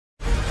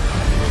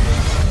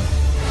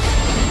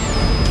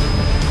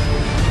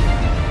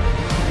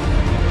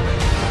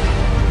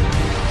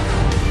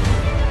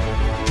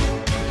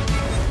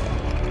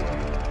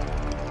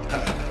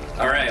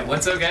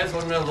What's up, guys?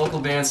 Welcome to the local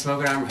band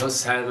Smokeout. I'm your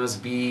host, Silas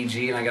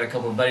BG, and I got a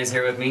couple of buddies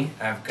here with me.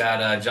 I've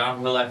got John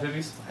from Little Life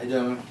Hippies. How you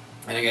doing?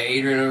 And I got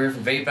Adrian over here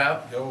from Vape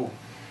Out. Yo.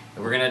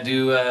 And we're gonna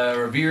do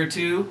a review or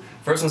two.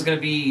 First one's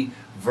gonna be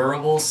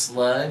Verbal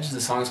Sludge.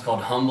 The song's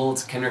called Humble.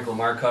 It's a Kendrick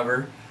Lamar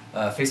cover.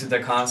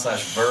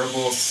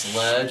 Facebook.com/Verbal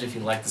Sludge if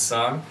you like the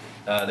song.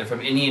 They're from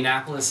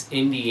Indianapolis,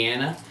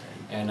 Indiana.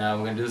 And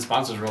we're gonna do the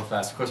sponsors real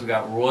fast. Of course, we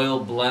got Royal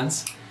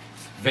Blunts,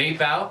 Vape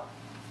Out.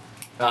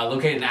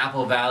 Located in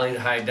Apple Valley, the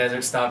high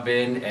desert. Stop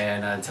in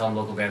and tell them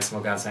local band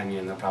Smokeout sent you,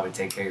 and they'll probably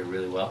take care of you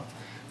really well.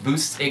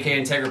 Boost,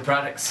 aka Integra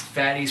Products,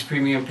 Fatties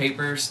Premium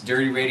Papers,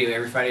 Dirty Radio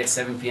every Friday at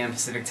 7 p.m.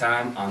 Pacific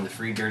Time on the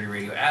free Dirty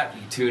Radio app.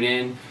 You tune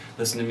in,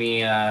 listen to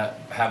me have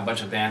a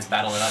bunch of bands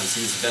battle it out and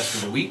see who's the best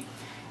for the week.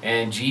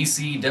 And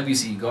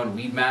GCWC, go on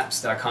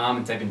weedmaps.com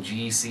and type in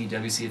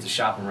GCWC. It's a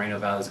shop in Reno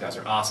Valley. Those guys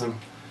are awesome.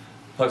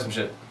 Plug some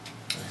shit.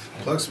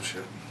 Plug some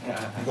shit.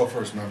 Yeah. You go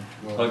first, man.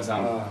 Plug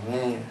some. Oh,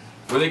 man.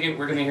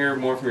 We're gonna hear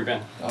more from your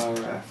band.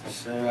 Alright, for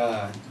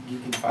sure. You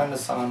can find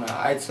us on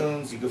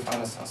iTunes. You can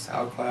find us on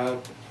SoundCloud.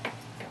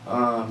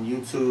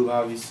 YouTube,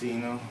 obviously, you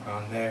know,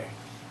 on there.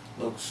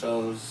 Local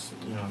shows,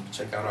 you know,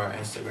 check out our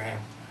Instagram.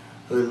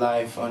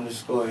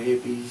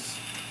 Hoodlife_hippies.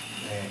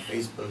 And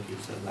Facebook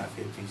is Hood Life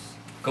Hippies.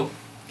 Cool.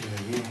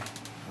 Yeah.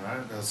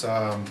 Alright, that's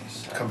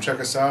come check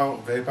us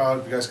out, Vape Out.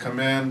 If you guys come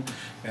in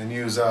and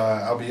use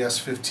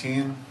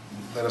LBS15,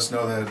 let us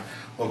know that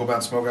local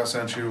band Smokeout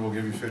sent you. We'll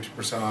give you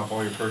 50% off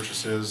all your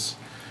purchases.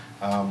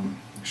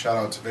 Shout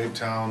out to Vape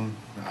Town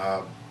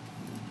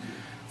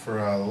for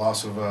the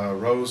loss of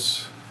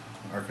Rose.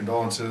 Our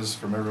condolences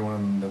from everyone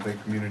in the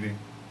vape community.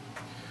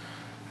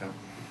 Yep.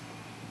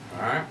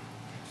 Alright.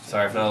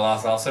 Sorry for the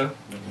loss also.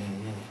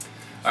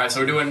 Alright,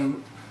 so we're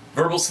doing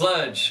Verbal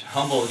Sludge,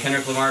 Humble, the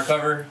Kendrick Lamar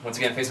cover. Once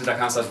again,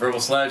 Facebook.com/Verbal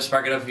Sludge.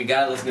 Spark it up if you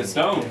got it. Let's get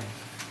stoned.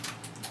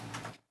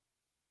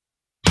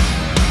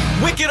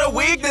 Wicked or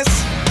weakness,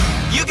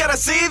 you gotta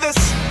see this.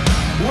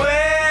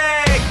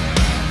 Wait,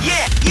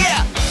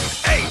 yeah.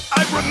 Hey,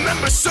 I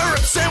remember syrup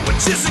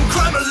sandwiches and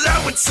crime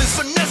allowances.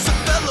 Vanessa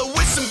fella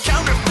with some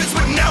counterfeits,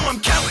 but now I'm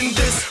counting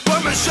this.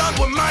 Parmesan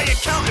where my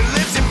accountant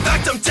lives, in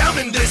fact I'm down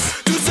in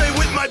this. You say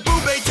with my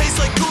boobay tastes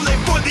like Kool-Aid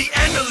for the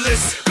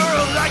analyst.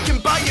 Girl, I can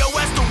buy your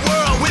ass the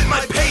world with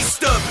my pay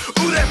stub.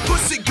 Ooh, that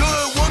pussy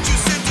good, won't you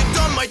sit it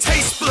on my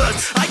taste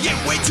buds? I get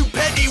way too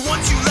petty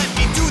once you let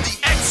me do the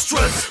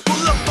extras.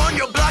 Pull up on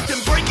your block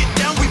and break it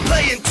down, we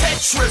playin'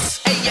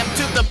 Tetris. AM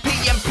to the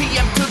PM,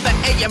 PM to the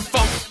AM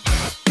funk.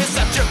 Piss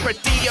out your per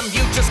diem,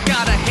 you just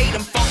gotta hate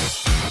 'em funk.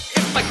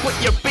 If I quit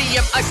your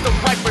BM, I still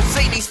ride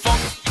Mercedes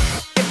funk.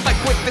 If I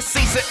quit the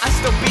season, I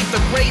still be the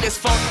greatest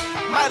funk.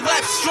 My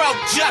left stroke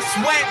just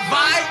went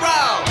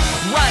viral.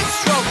 Right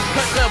stroke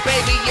put the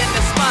baby in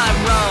the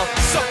spiral.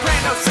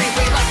 Soprano C,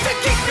 we like to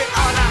keep it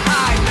on a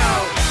high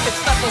note.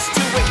 It's levels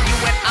to it, you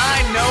and I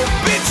know.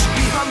 Bitch,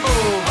 be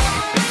humble.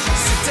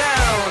 Sit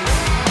down.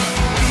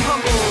 Be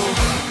humble.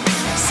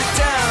 Sit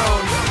down.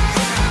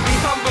 Be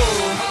humble.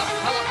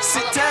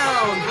 Sit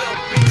down.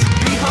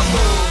 Be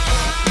humble.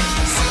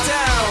 Sit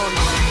down.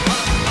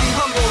 Be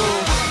humble.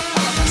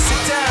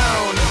 Sit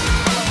down.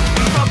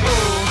 Be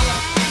humble.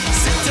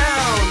 Sit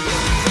down.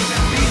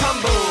 Be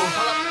humble.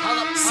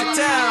 Sit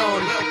down.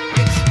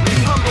 Be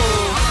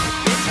humble.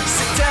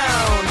 Sit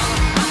down.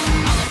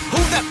 Who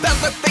that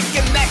fella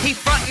thinking that he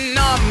frontin'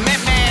 on me,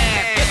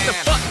 man? Get the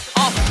fuck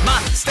off my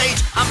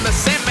stage, I'm the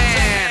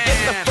Sandman. Get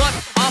the fuck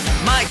off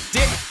my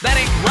dick, that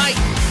ain't right.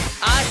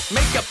 I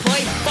make a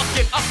play,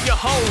 fucking up your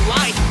whole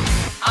life.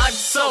 I'm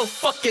so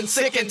fucking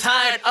sick and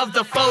tired of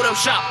the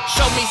Photoshop.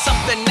 Show me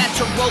something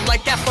natural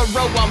like Afro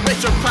on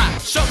Richard Pryor.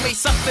 Show me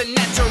something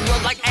natural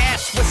like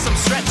ass with some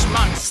stretch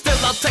marks. Still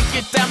I'll take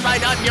you down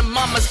right on your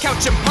mama's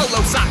couch in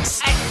polo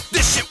socks. Ay,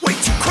 this shit way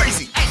too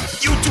crazy. Ay,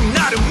 you do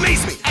not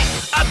amaze me. Ay,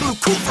 I blew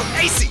cool from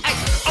AC. Ay,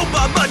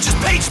 Obama just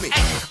paged me.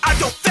 Ay, I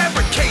don't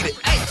fabricate it.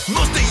 Ay,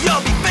 most of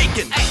y'all be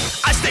faking. Ay,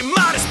 I stay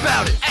modest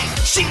about it. Ay,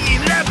 she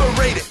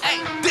elaborated. Ay,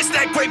 this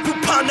that great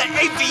poop on the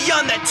AV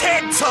on that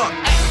TED Talk.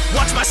 Ay,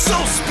 watch my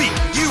soul speak,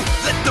 you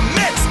let the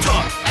meds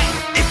talk. Ay,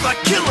 if I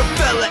kill a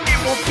fella, it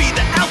won't be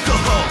the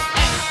alcohol.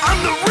 Ay, I'm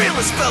the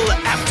realest fella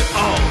after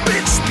all.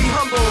 Bitch, be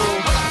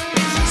humble.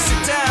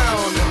 Sit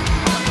down.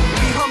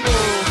 Be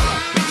humble.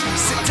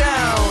 Sit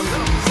down.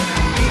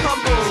 Be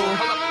humble.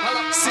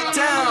 Sit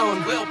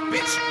down.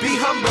 Be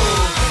humble.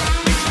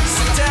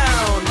 Sit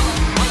down.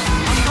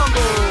 Be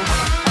humble.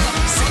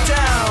 Sit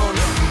down.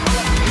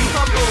 Be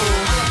humble.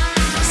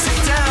 Sit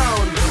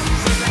down.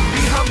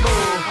 Be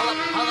humble.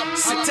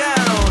 Sit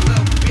down.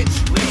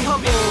 Be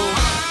humble.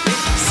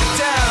 Sit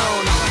down.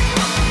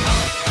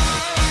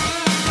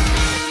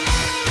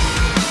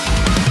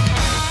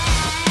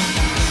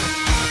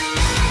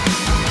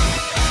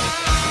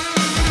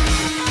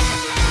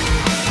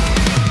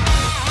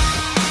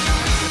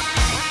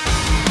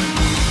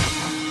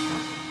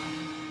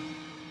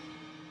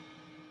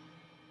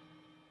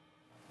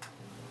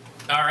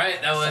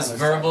 Alright, that was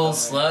Verbal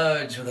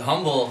Sludge with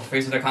Humble.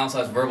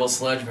 Facebook.com/Verbal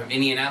Sludge from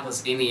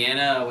Indianapolis,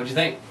 Indiana. What'd you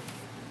think?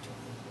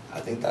 I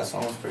think that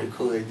song was pretty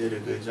cool. They did a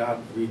good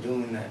job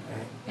redoing that,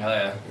 man. Oh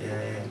yeah.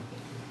 Yeah.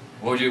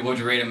 What would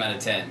you rate him out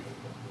of 10?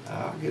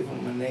 I'll give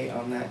him an 8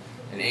 on that.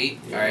 An 8?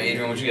 Yeah. Alright,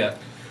 Adrian, what you got?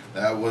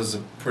 That was a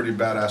pretty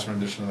badass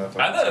rendition of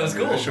that. I thought it was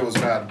cool. That shit was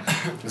bad.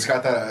 It's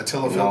got that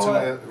Attila You feel know to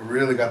what? it.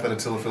 Really got that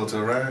Attila feel to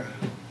it, right?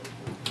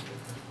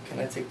 Can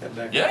I take that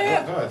back?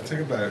 Yeah. Go ahead, take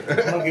it back.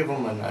 I'm gonna give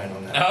him a 9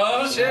 on that.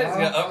 Oh shit, it's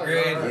gonna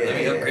upgrade. Let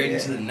me Yeah, upgrade yeah.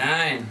 you to the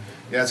 9.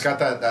 Yeah, it's got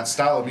that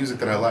style of music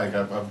that I like.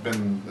 I've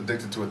been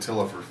addicted to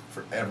Attila for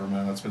forever,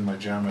 man. That's been my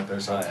jam right there.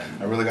 So Oh, yeah.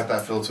 I really got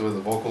that feel to it.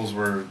 The vocals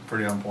were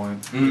pretty on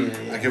point.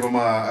 Yeah. I give him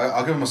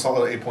I'll give him a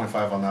solid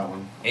 8.5 on that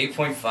one.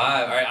 8.5.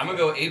 Alright, I'm gonna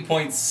go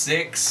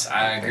 8.6.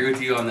 I agree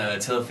with you on the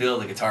Attila feel.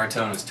 The guitar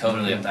tone was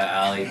totally up that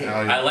alley.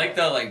 Hell yeah. I like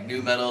the like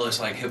new metal, it's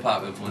like hip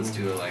hop influence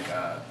to it. Like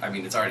I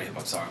mean it's already a hip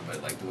hop song,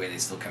 but like the way they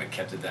still kind of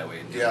kept it that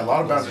way. Yeah, a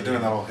lot of bands are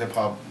doing that whole hip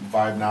hop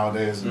vibe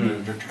nowadays,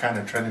 and they're kind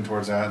of trending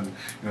towards that. And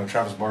you know,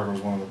 Travis Barker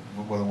was one of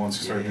the ones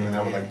who started doing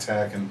that with like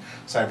Tech and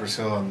Cypress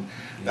Hill, and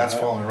that's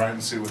falling right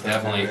in suit with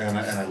that. Definitely. And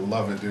I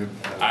love it, dude.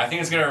 I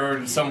think it's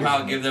gonna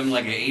somehow give them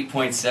like an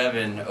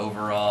 8.7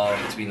 overall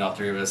between all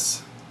three of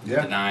us.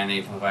 Yeah. The 9,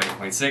 8.5,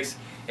 8.6.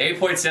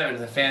 8.7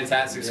 is a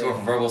fantastic score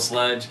for Verbal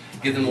Sludge.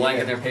 Give them a like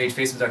on their page,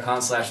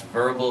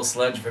 facebook.com/Verbal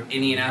Sludge from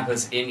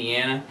Indianapolis,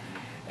 Indiana.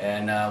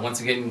 And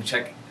once again,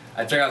 check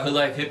out Hood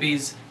Life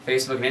Hippies,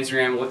 Facebook and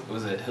Instagram. What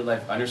was it? Hood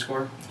Life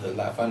 _? Hood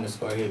Life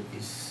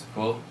 _hippies.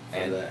 Cool.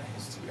 And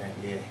Instagram,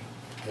 yeah.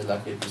 Hood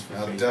Life Hippies for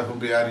I'll Facebook.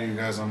 definitely be adding you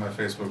guys on my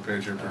Facebook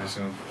page here pretty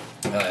soon.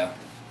 Oh yeah.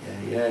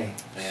 Yeah.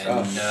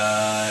 And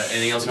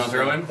anything else you want to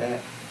throw in?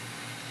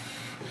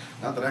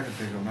 Not that I can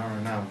think of, not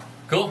right now.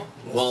 Cool.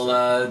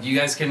 Well, you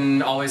guys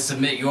can always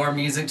submit your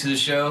music to the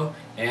show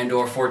and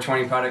or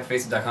 420 product,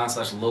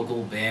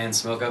 facebook.com/local band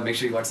Smokeout. Make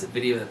sure you watch the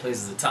video that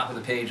plays at the top of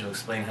the page. It'll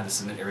explain how to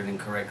submit everything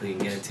correctly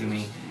and get it to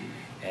me.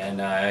 And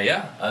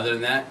yeah, other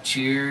than that,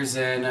 cheers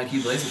and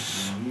keep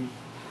blazing.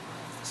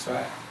 That's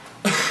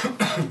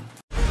right.